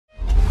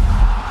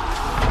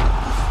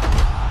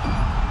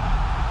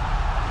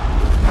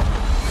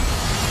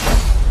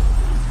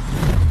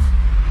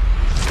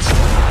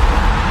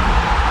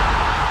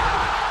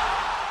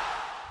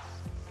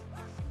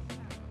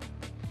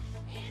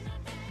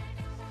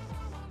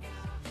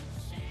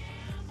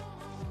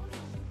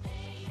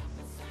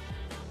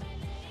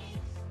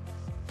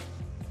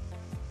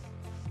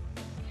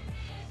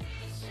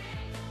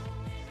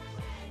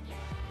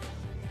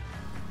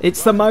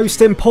It's the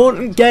most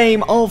important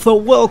game of the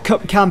World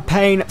Cup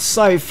campaign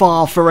so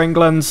far for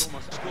England.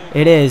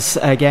 It is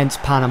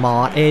against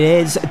Panama. It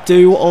is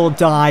do or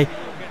die.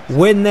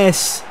 Win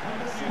this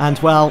and,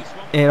 well,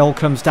 it all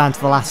comes down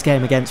to the last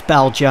game against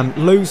Belgium.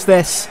 Lose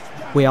this,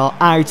 we are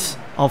out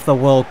of the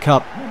World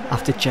Cup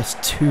after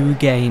just 2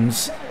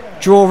 games.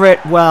 Draw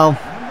it, well,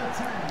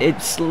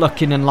 it's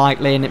looking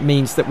unlikely, and it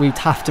means that we'd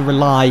have to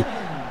rely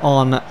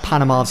on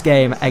Panama's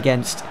game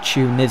against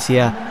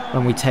Tunisia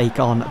when we take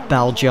on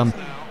Belgium.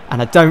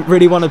 And I don't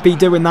really want to be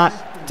doing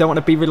that. Don't want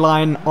to be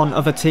relying on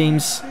other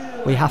teams.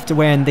 We have to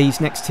win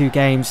these next 2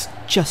 games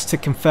just to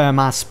confirm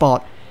our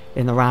spot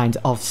in the round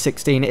of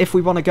 16. If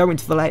we want to go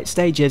into the late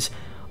stages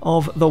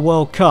of the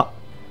World Cup,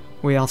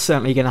 we are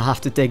certainly going to have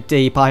to dig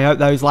deep. I hope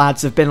those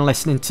lads have been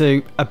listening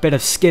to a bit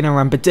of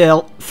Skinner and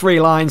Badil. 3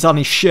 lines on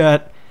his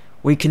shirt.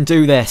 We can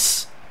do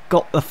this.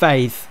 Got the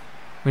faith.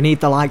 We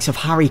need the likes of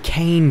Harry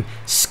Kane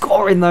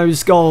scoring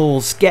those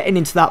goals, getting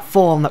into that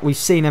form that we've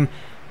seen him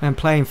when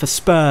playing for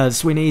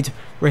Spurs. We need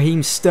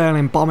Raheem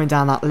Sterling bombing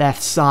down that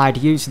left side,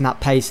 using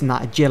that pace and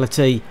that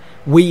agility,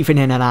 weaving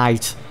in and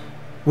out.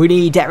 We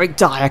need Eric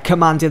Dyer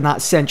commanding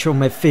that central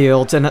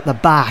midfield, and at the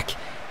back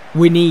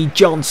we need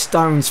John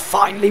Stones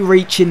finally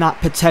reaching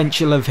that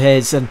potential of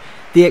his, and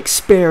the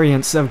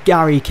experience of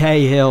Gary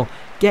Cahill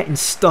getting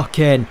stuck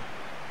in.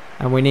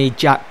 And we need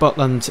Jack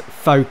Butland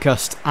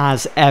focused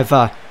as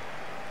ever.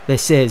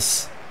 This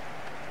is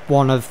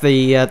one of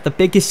the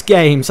biggest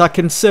games. I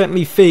can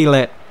certainly feel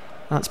it.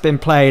 That's been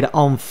played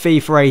on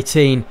FIFA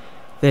 18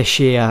 this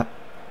year.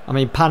 I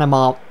mean,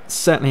 Panama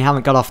certainly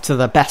haven't got off to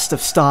the best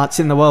of starts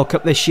in the World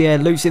Cup this year,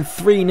 losing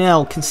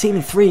 3-0,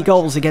 conceding 3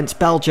 goals against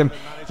Belgium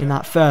in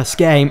that first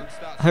game.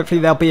 Hopefully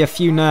there'll be a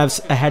few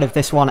nerves ahead of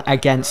this one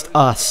against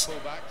us.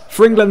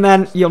 For England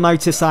then, you'll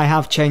notice I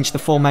have changed the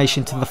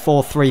formation to the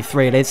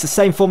 4-3-3. It's the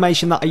same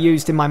formation that I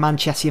used in my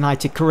Manchester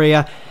United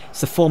career.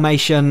 It's the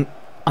formation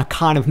I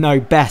kind of know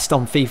best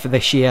on FIFA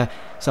this year,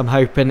 so I'm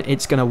hoping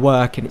it's going to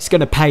work and it's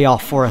going to pay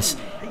off for us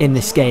in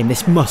this game,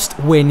 this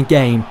must-win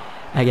game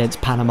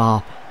against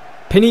Panama.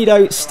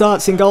 Pinedo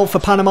starts in goal for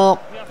Panama.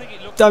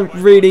 Don't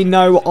really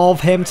know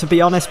of him, to be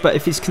honest, but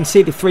if he's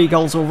conceded 3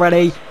 goals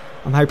already,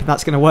 I'm hoping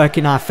that's going to work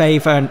in our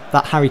favour and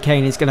that Harry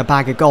Kane is going to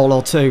bag a goal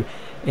or 2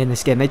 in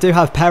this game. They do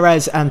have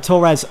Perez and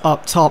Torres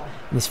up top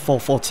in this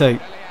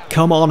 4-4-2.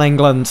 Come on,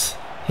 England.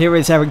 Here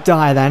is Eric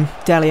Dyer then.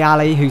 Dele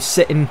Alli, who's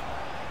sitting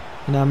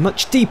in a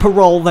much deeper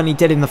role than he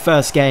did in the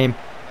first game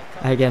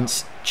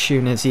against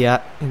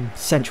Tunisia in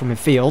central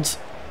midfield.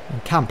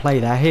 And can play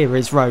there. Here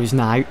is Rose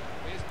now.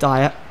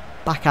 Dyer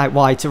back out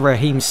wide to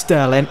Raheem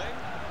Sterling.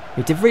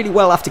 He did really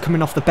well after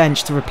coming off the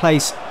bench to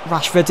replace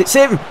Rashford. It's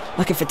him!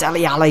 Looking for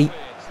Dele Alli.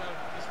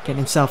 Getting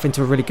himself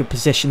into a really good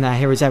position there.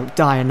 Here is Eric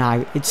Dyer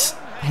now. It's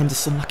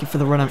Henderson looking for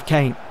the run of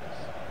Kane.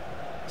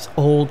 It's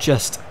all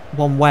just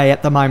one way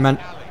at the moment.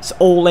 It's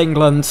all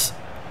England.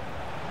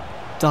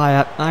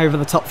 Dyer over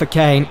the top for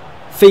Kane.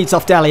 Feeds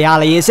off Dele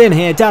Alli. Is in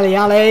here. Dele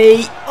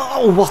Alli.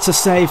 Oh, what a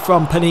save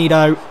from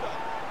Pinedo.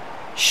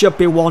 Should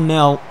be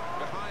 1-0.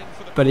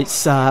 But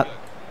it's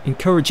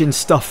encouraging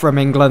stuff from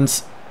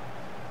England.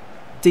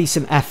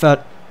 Decent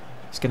effort.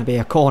 It's going to be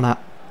a corner.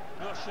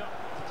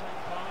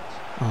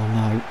 Oh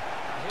no.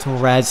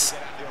 Torres.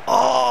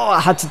 Oh, I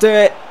had to do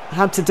it.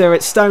 Had to do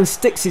it. Stone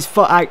sticks his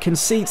foot out,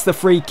 concedes the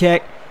free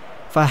kick.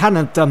 If I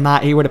hadn't done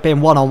that, he would have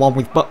been one-on-one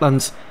with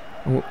Butland.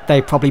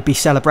 They'd probably be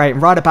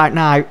celebrating right about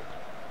now.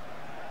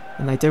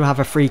 And they do have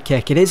a free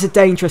kick. It is a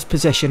dangerous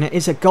position. It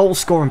is a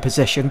goal-scoring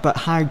position. But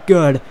how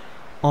good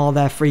are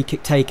their free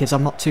kick takers?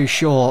 I'm not too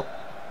sure.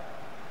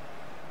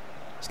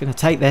 He's going to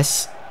take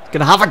this. He's going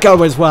to have a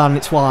go as well, and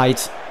it's wide.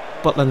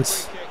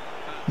 Butland's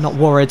not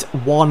worried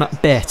one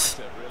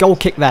bit. Goal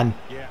kick then.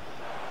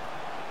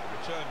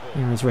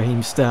 Here is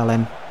Raheem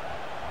Sterling.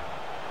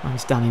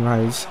 There's Danny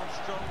Rose.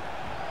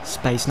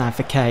 Space now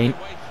for Kane.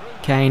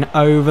 Kane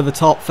over the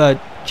top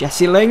for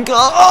Jesse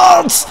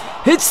Lingard.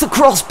 Hits the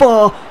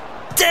crossbar.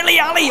 Dele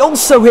Alli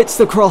also hits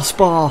the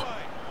crossbar.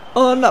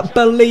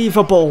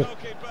 Unbelievable.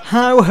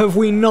 How have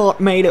we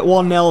not made it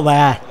 1-0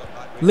 there?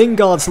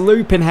 Lingard's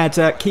looping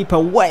header, keeper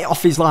way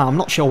off his line. I'm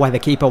not sure where the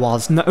keeper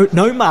was.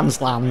 No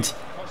man's land.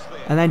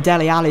 And then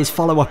Dele Alli's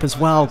follow-up as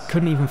well.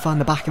 Couldn't even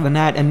find the back of the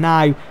net. And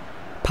now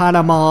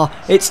Panama.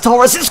 It's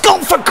Torres. It's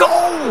gone for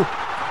goal.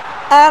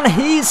 And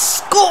he's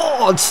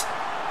scored.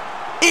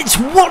 It's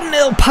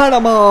 1-0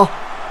 Panama.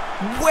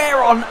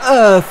 Where on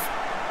earth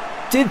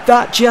did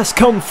that just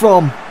come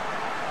from?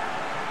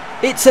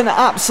 It's an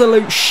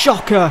absolute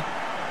shocker.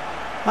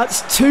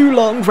 That's 2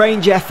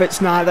 long-range efforts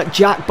now that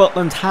Jack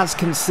Butland has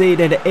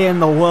conceded in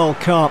the World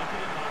Cup.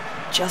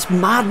 Just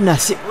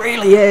madness, it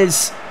really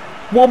is.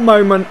 One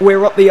moment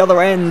we're up the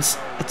other end,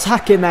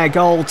 attacking their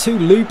goal. 2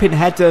 looping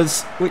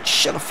headers, which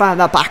should have found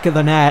that back of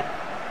the net.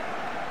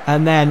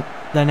 And then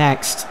the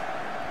next,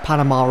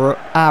 Panama at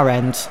our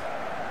end,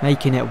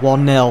 making it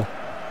 1-0.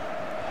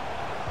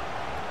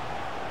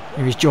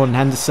 Here is Jordan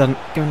Henderson,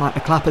 going like the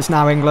clappers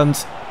now, England.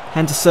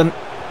 Henderson,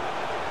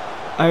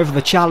 over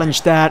the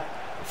challenge there.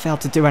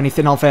 Failed to do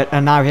anything of it,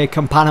 and now here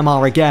come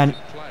Panama again.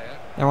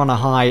 They're on a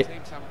high.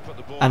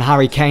 And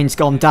Harry Kane's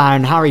gone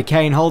down. Harry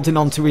Kane holding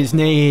on to his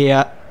knee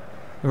here.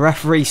 The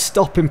referee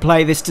stopping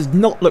play. This does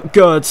not look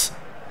good.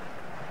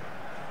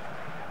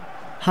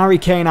 Harry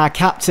Kane, our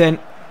captain,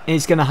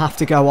 is going to have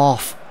to go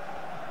off.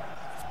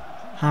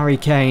 Harry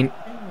Kane,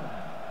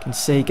 you can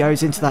see,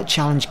 goes into that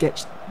challenge,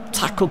 gets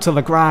tackled to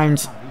the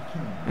ground.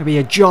 Maybe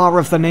a jar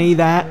of the knee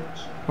there,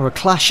 or a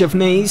clash of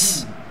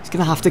knees. He's going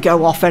to have to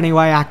go off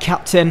anyway, our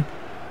captain,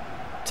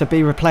 to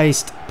be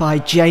replaced by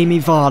Jamie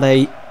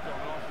Vardy.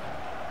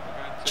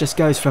 Just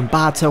goes from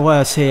bad to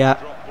worse here.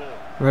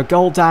 We're a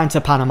goal down to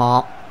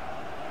Panama.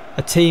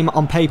 A team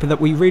on paper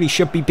that we really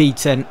should be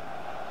beaten.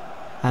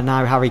 And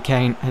now Harry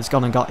Kane has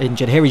gone and got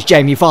injured. Here is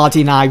Jamie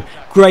Vardy now.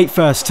 Great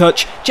first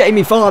touch.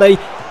 Jamie Vardy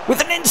with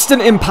an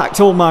instant impact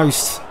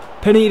almost.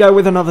 Pinedo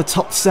with another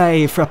top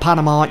save for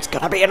Panama. It's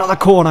going to be another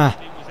corner.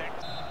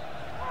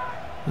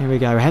 Here we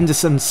go.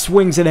 Henderson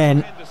swings it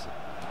in.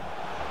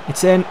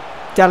 It's in.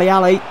 Dele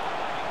Alli.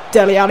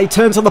 Dele Alli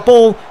turns on the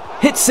ball.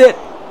 Hits it.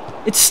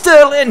 It's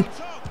Sterling.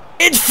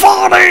 It's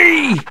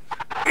Vardy.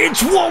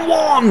 It's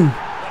 1-1.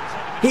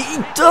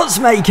 He does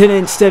make an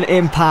instant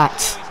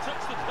impact.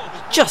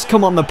 Just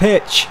come on the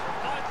pitch.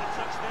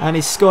 And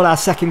he's scored our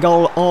second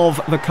goal of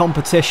the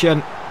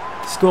competition.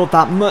 Scored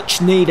that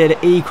much needed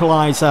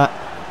equaliser.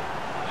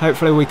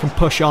 Hopefully we can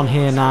push on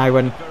here now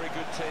and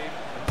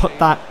put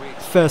that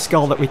first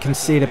goal that we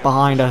conceded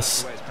behind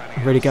us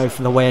and really go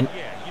for the win.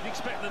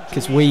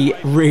 Because we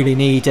really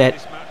need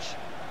it.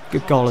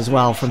 Good goal as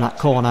well from that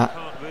corner.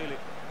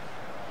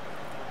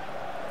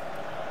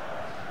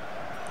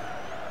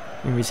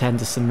 Here is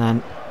Henderson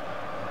then.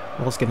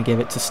 Was going to give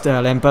it to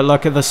Sterling, but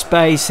look at the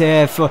space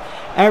here for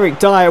Eric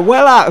Dyer.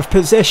 Well out of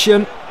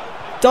position.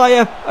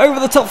 Dyer over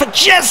the top for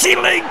Jesse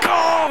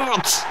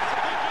Lingard.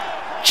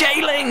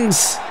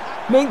 J-Lings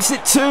makes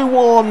it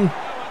 2-1.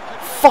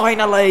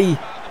 Finally,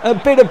 a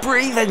bit of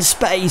breathing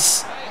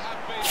space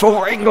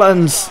for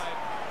England.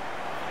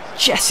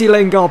 Jesse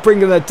Lingard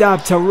bringing the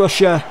dab to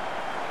Russia.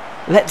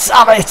 Let's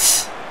have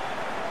it.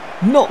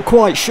 Not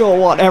quite sure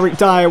what Eric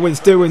Dyer was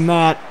doing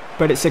there,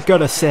 but it's a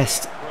good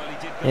assist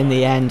in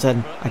the end,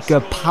 and a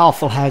good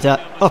powerful header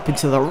up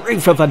into the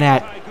roof of the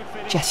net.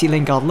 Jesse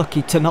Lingard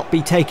lucky to not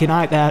be taken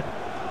out there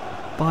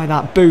by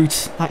that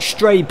boot, that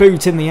stray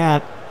boot in the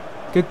air.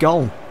 Good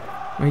goal.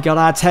 We got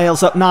our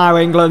tails up now,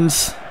 England.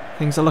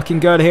 Things are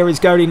looking good. Here is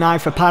Godey now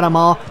for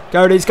Panama.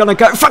 Godey's going to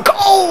go for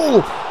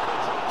goal!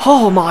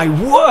 Oh my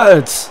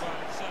words!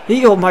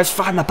 He almost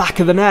found the back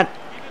of the net.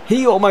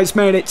 He almost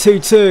made it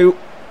 2-2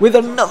 with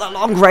another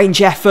long range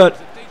effort.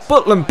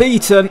 Butland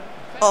beaten.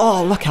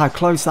 Oh, look how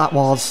close that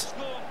was.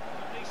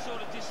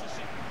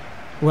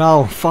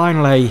 Well,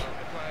 finally,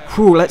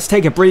 whew, let's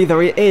take a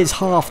breather. It is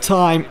half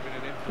time.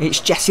 It's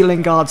Jesse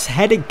Lingard's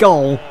headed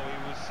goal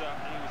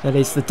that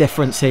is the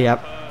difference here.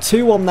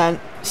 2-1 then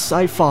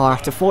so far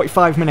after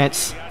 45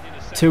 minutes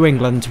to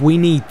England. We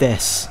need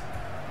this.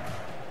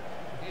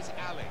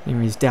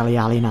 Here is Dele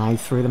Alli now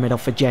through the middle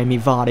for Jamie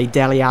Vardy.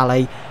 Dele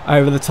Alli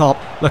over the top,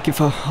 looking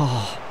for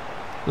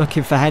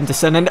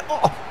Henderson, and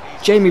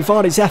Jamie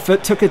Vardy's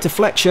effort took a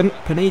deflection.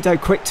 Pinedo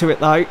quick to it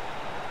though.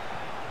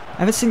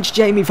 Ever since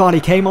Jamie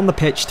Vardy came on the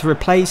pitch to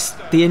replace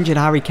the injured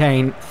Harry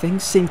Kane,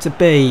 things seem to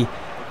be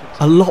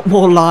a lot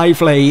more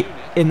lively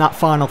in that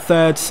final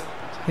third.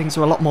 Things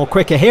are a lot more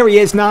quicker. Here he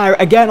is now,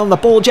 again on the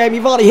ball. Jamie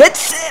Vardy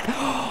hits it!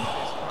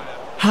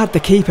 Had the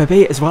keeper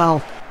beat as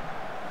well.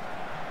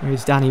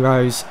 Here's Danny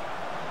Rose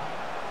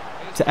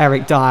to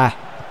Eric Dyer.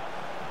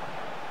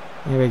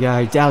 Here we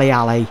go, Dele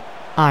Alli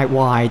out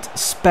wide.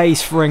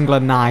 Space for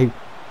England now.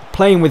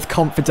 Playing with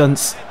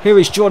confidence. Here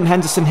is Jordan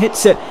Henderson,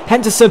 hits it.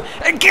 Henderson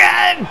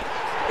again!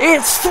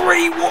 It's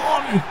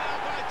 3-1!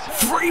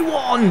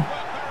 3-1!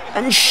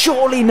 And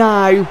surely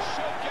now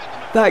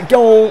that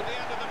goal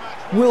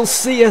will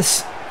see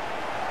us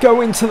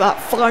go into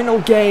that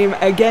final game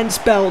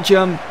against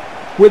Belgium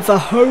with the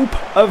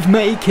hope of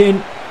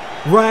making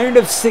round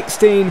of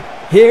 16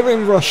 here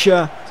in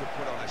Russia.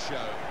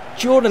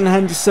 Jordan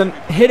Henderson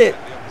hit it,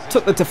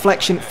 took the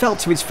deflection, fell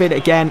to his feet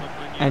again,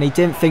 and he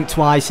didn't think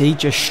twice, he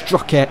just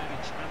struck it.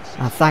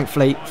 And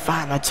thankfully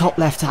found the top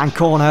left hand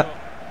corner.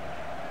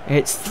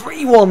 It's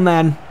 3-1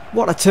 then.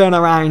 What a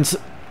turnaround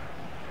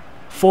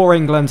for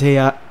England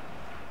here.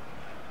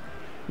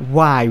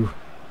 Wow.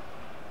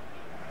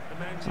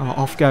 Oh,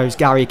 off goes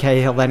Gary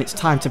Cahill then. It's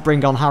time to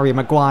bring on Harry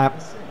Maguire.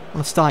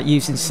 I'll start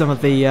using some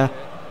of the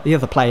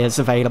other players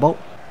available.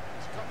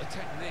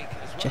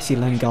 Jesse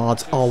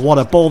Lingard. Oh, what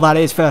a ball that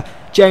is for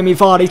Jamie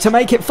Vardy to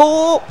make it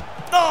 4.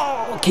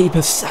 Oh,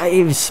 keeper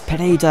saves.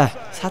 Pineda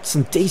has had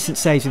some decent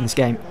saves in this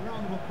game.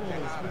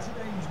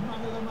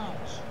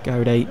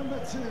 Godey.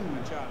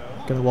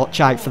 Going to watch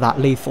out for that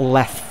lethal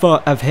left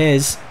foot of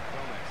his.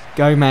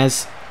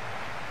 Gomez.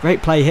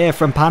 Great play here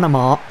from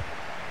Panama.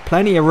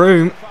 Plenty of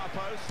room.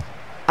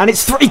 And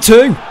it's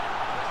 3-2.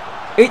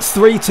 It's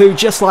 3-2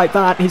 just like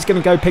that. He's going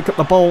to go pick up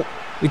the ball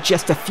with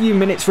just a few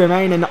minutes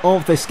remaining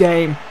of this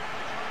game.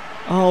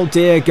 Oh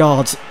dear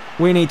God.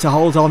 We need to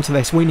hold on to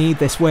this. We need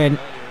this win.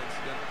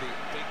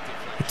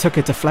 It took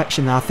a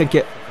deflection there. I think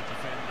it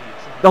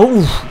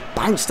Oh,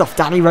 bounced off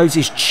Danny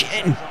Rose's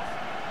chin.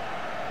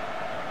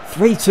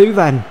 3-2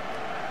 then.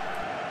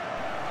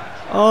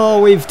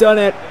 Oh, we've done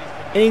it.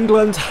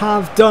 England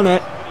have done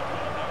it.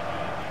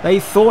 They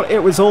thought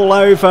it was all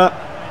over.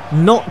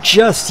 Not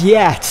just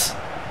yet.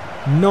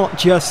 Not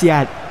just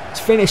yet. It's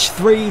finished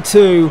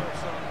 3-2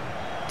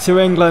 to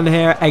England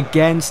here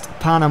against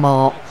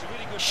Panama.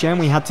 Shame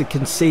we had to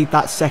concede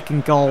that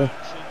second goal.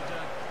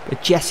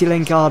 But Jesse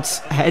Lingard's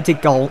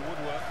headed goal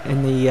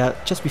in the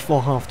just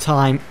before half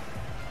time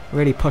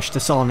really pushed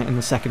us on in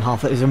the second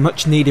half. It was a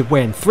much needed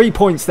win. 3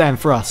 points then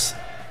for us.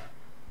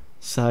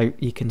 So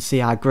you can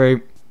see our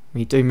group.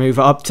 We do move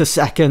up to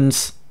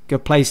seconds.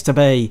 Good place to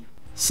be.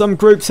 Some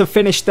groups have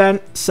finished then.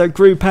 So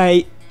Group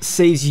A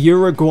sees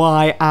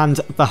Uruguay and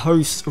the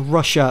host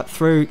Russia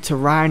through to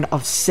round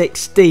of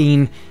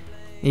 16.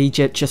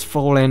 Egypt just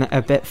falling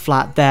a bit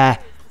flat there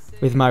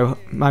with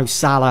Mo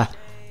Salah.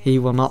 He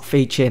will not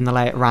feature in the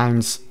late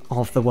rounds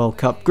of the World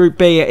Cup. Group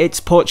B, it's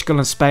Portugal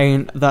and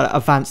Spain that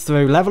advance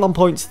through. Level on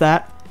points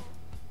there.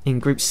 In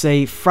Group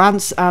C,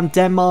 France and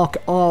Denmark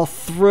are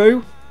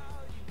through.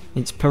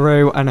 It's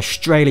Peru and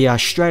Australia.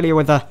 Australia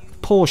with a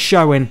poor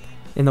showing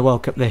in the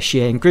World Cup this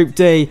year. In Group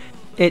D,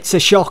 it's a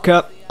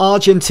shocker.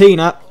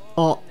 Argentina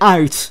are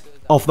out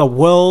of the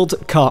World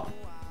Cup.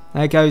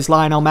 There goes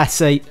Lionel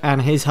Messi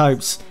and his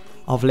hopes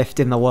of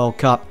lifting the World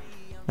Cup.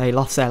 They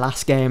lost their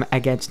last game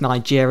against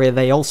Nigeria.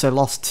 They also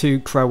lost to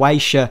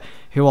Croatia,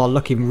 who are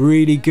looking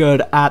really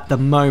good at the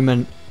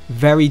moment.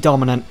 Very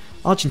dominant.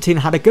 Argentina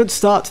had a good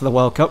start to the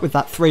World Cup with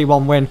that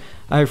 3-1 win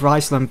over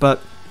Iceland,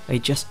 but they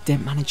just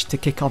didn't manage to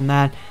kick on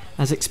there.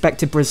 As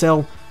expected,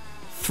 Brazil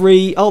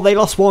they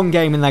lost one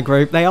game in their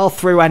group. They are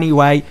through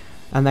anyway,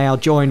 and they are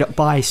joined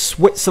by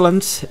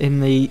Switzerland in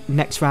the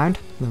next round,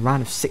 the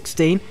round of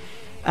 16.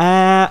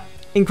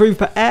 In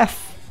Group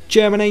F,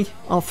 Germany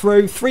are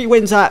through. 3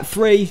 wins out of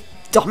 3.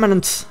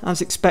 Dominant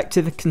as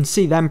expected. I can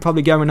see them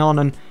probably going on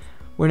and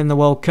winning the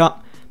World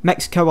Cup.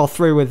 Mexico are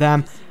through with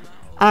them.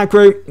 Our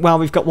group, well,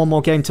 we've got one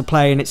more game to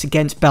play and it's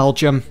against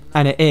Belgium,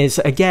 and it is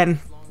again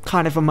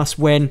kind of a must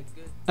win.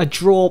 A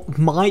draw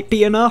might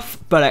be enough,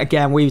 but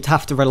again we would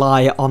have to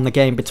rely on the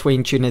game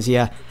between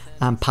Tunisia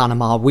and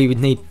Panama. We would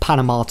need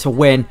Panama to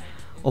win,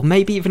 or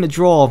maybe even a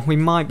draw. We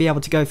might be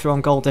able to go through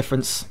on goal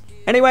difference.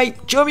 Anyway,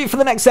 join me for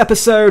the next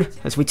episode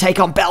as we take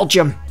on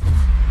Belgium.